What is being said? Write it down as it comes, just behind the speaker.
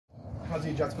How's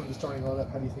the adjustment to starting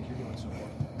lineup? How do you think you're doing so far?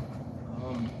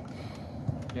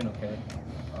 Doing okay.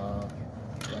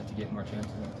 Glad to get more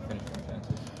chances and to finish more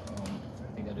chances.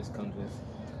 I think that just comes with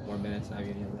more minutes now. You're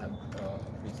able to have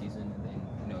preseason and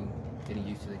then, getting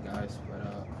used to the guys. But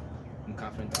I'm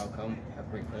confident that I'll come.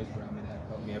 Have great players around me that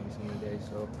help me every single day.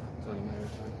 So it's only a matter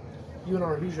of time. You and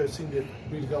Araujo seem to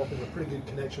be developing a pretty good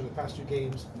connection the past 2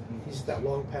 games. He's that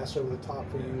long pass over the top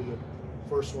for you. The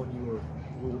first one you were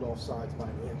ruled off sides by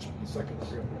an inch. The second one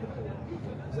you're able to get hold of.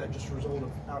 Is that just a result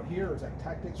of out here, or is that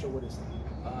tactics, or what is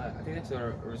that? I think that's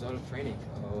a result of training.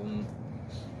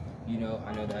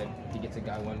 I know that if he gets a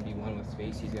guy 1v1 with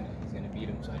space, he's gonna beat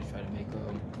him. So I just try to make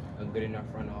a good enough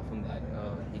run off him that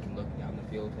he can look down the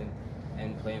field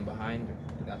and play him behind.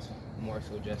 That's more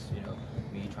so just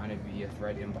me trying to be a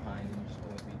threat in behind and just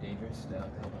always be dangerous to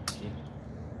help out the team.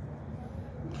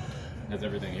 Has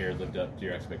everything here lived up to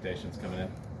your expectations coming in?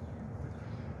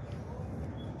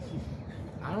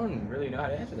 I don't really know how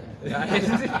to answer that.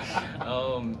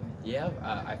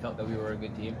 I felt that we were a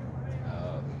good team.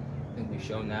 I think we've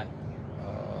shown that.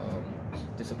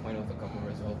 Disappointed with a couple of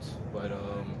results, but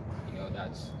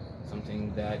that's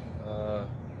something that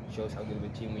shows how good of a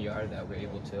team we are. That we're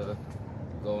able to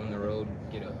go on the road,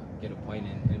 get a point,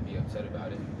 and be upset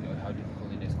about it. How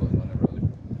difficult it is going on the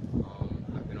road.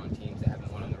 I've been on teams that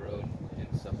haven't won on the road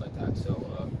and stuff like that.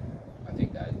 So I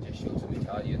think that just shows the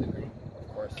mentality of the group. Of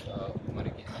course, we want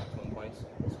to get maximum points.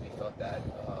 So we felt that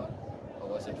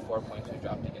 4 points we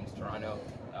dropped against Toronto,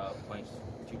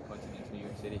 2 points against New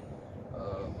York City.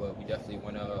 But we definitely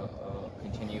want to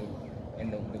continue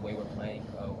in the way we're playing,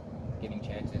 getting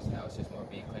chances. Now it's just more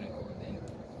being clinical than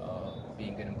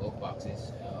being good in both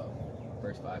boxes.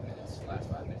 First 5 minutes, last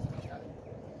 5 minutes of each half.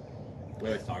 We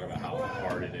always talk about how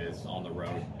hard it is on the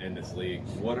road in this league.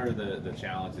 What are the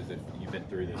challenges, if you've been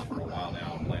through this for a while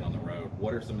now and playing on the road,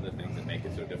 what are some of the things that make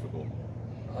it so difficult?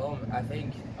 I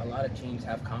think a lot of teams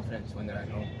have confidence when they're at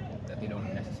home that they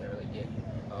don't necessarily get.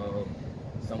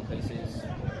 Some places,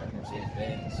 like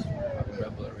Mercedes-Benz,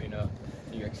 Red Bull Arena,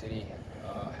 New York City,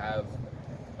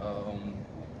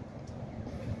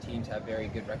 teams have very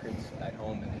good records at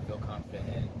home and they feel confident,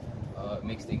 and it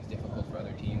makes things difficult for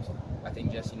other teams. I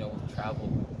think just with travel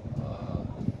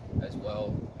as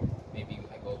well, maybe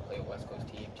I go play a West Coast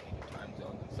team, change the time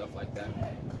zone and stuff like that.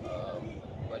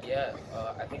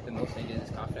 I think the most thing is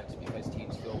confidence, because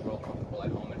teams feel real comfortable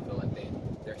at home and feel like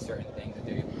there's certain things that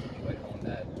they're able to do at home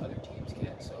that other teams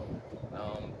can't. So,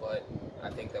 but I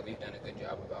think that we've done a good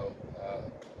job about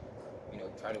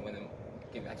trying to win them,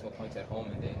 get maximum points at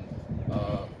home, and then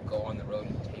go on the road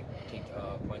and take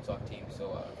points off teams.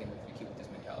 So I think if we keep with this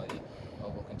mentality,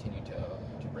 we'll continue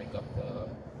to break up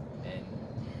and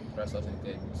put ourselves in a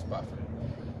good spot for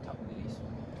the top of the East.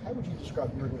 How would you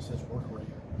describe Jurgis's work rate,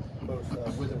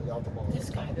 both with and without the ball? This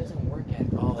guy doesn't work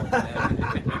at all.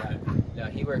 No,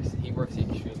 he works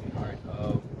extremely hard.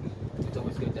 It's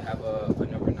always good to have a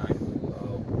number 9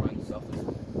 who runs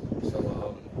selflessly.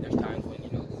 So there's times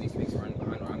when Luis makes a run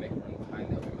behind, or I make a run behind,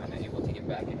 that we might not able to get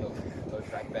back, and he'll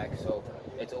track back. So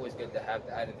it's always good to have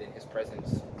that, and then his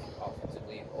presence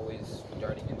offensively, always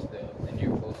darting into the near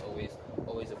post,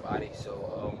 always a body.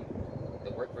 So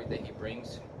the work rate that he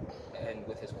brings, and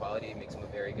with his quality, it makes him a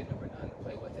very good number 9 to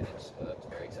play with, and it's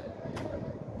very exciting.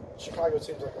 Chicago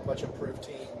seems like a much improved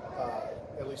team,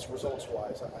 at least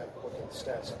results-wise. I haven't looked at the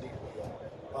stats deeply yet.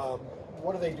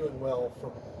 What are they doing well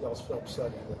from y'all's film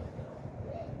study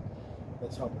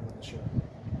that's helping them this year?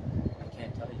 I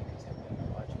can't tell you because I've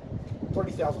been watching.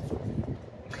 30,000 foot view.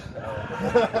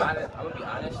 I'm gonna be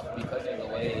honest, because of the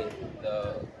way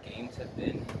the games have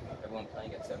been, everyone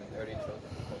playing at 7:30, it's really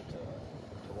difficult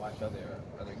to watch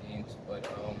other games. But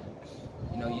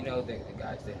the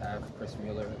guys they have, Chris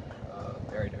Mueller,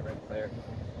 very direct player,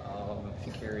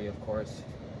 Shaqiri, of course,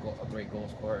 a great goal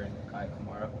scorer, and Kai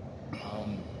Kamara.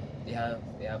 They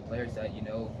have players that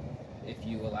if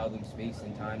you allow them space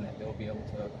and time, that they'll be able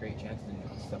to create chances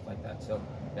and stuff like that. So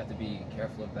you have to be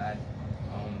careful of that,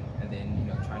 and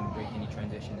then trying to break any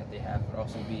transition that they have, but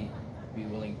also be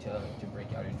willing to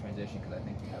break out in transition, because I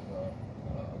think we have a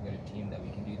good team that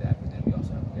we can do that. But then we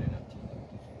also have a good enough team that we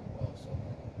can do it well. So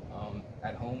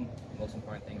at home, the most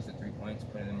important thing is the 3 points,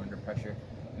 putting them under pressure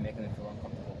and making them feel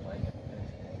uncomfortable playing it.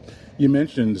 You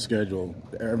mentioned the schedule.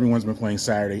 Everyone's been playing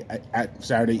Saturday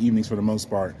evenings for the most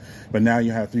part, but now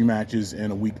you have 3 matches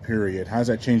in a week period. How does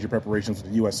that change your preparations for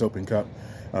the U.S. Open Cup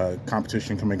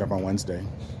competition coming up on Wednesday?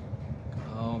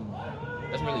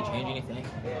 Doesn't really change anything.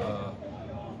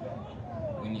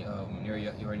 When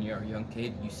you're a young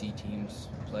kid, you see teams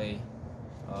play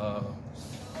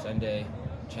Sunday,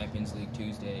 Champions League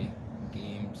Tuesday,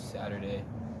 games Saturday,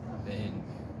 then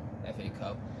FA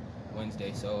Cup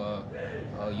Wednesday. So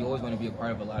you always want to be a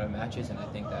part of a lot of matches, and I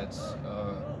think that's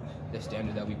the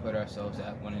standard that we put ourselves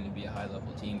at, wanting to be a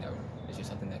high-level team. That is just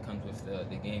something that comes with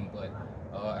the game. But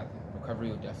recovery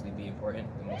would definitely be important.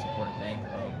 The most important thing,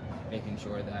 making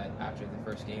sure that after the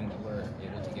first game that we're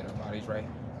able to get our bodies right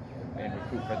and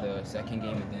recruit for the second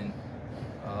game, and then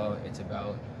it's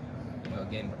about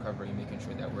again recovery, making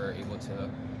sure that we're able to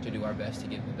do our best to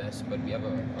get the best. But we have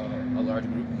a large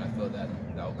group, and I feel that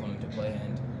will come into play,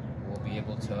 and we'll be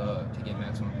able to get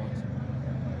maximum points.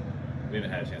 We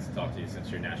haven't had a chance to talk to you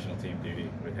since your national team duty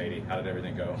with Haiti. How did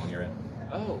everything go on your end?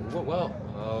 Oh, well.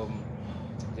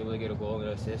 Was able to get a goal and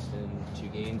an assist in 2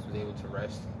 games. Was able to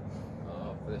rest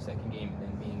for the second game, and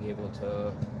then being able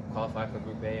to qualify for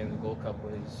Group A and the Gold Cup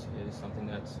is something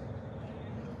that's,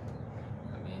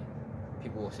 I mean,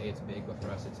 people will say it's big, but for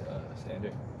us it's a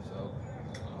standard. So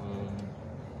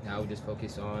now we just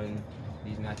focus on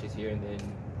these matches here, and then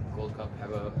Gold Cup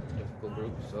have a difficult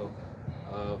group. So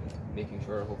making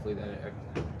sure, hopefully, that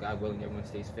God willing, everyone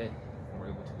stays fit, and we're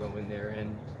able to go in there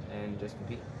and just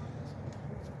compete.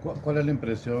 ¿Cuál es la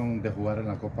impresión de jugar en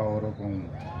la Copa Oro con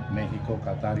México,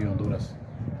 Qatar y Honduras?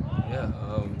 Yeah,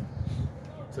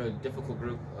 it's a difficult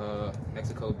group.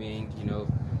 Mexico being,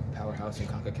 powerhouse in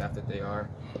CONCACAF that they are.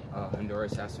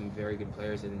 Honduras has some very good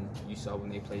players, and you saw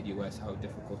when they played US how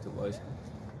difficult it was.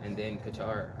 And then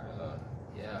Qatar,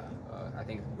 I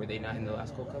think, were they not in the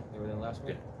last Gold Cup? They were in the last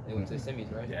one? They went to the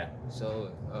semis, right? Yeah. So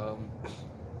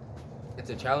it's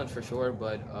a challenge for sure,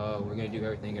 but we're going to do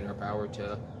everything in our power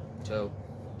to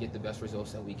get the best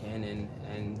results that we can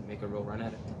and make a real run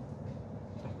at it.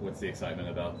 What's the excitement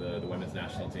about the women's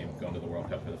national team going to the World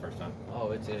Cup for the first time? Oh,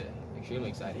 it's extremely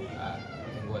exciting. I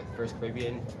think first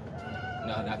Caribbean?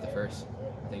 No, not the first.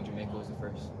 I think Jamaica was the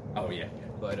first. Oh, yeah.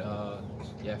 But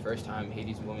first time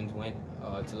Haiti's women's went.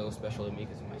 It's a little special to me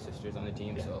because my sister's on the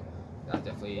team, so that's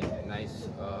definitely nice.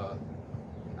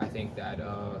 I think that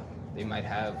they might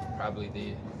have probably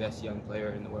the best young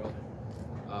player in the world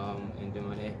in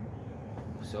Demone.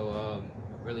 So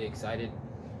really excited.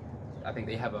 I think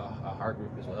they have a hard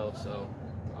group as well. So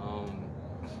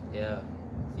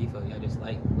FIFA, I just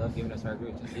love giving us hard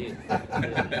groups to see it.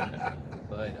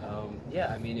 But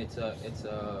I mean it's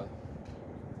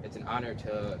an honor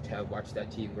to have watched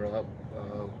that team grow up.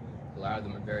 A lot of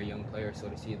them are very young players, so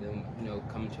to see them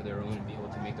come to their own and be able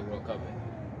to make the World Cup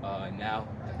now,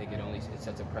 I think it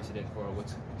sets a precedent for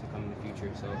what's to come in the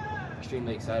future. So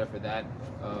extremely excited for that.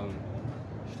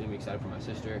 Extremely excited for my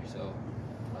sister. So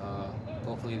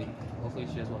hopefully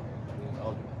she does well.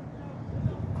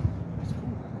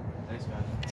 Thanks, guys.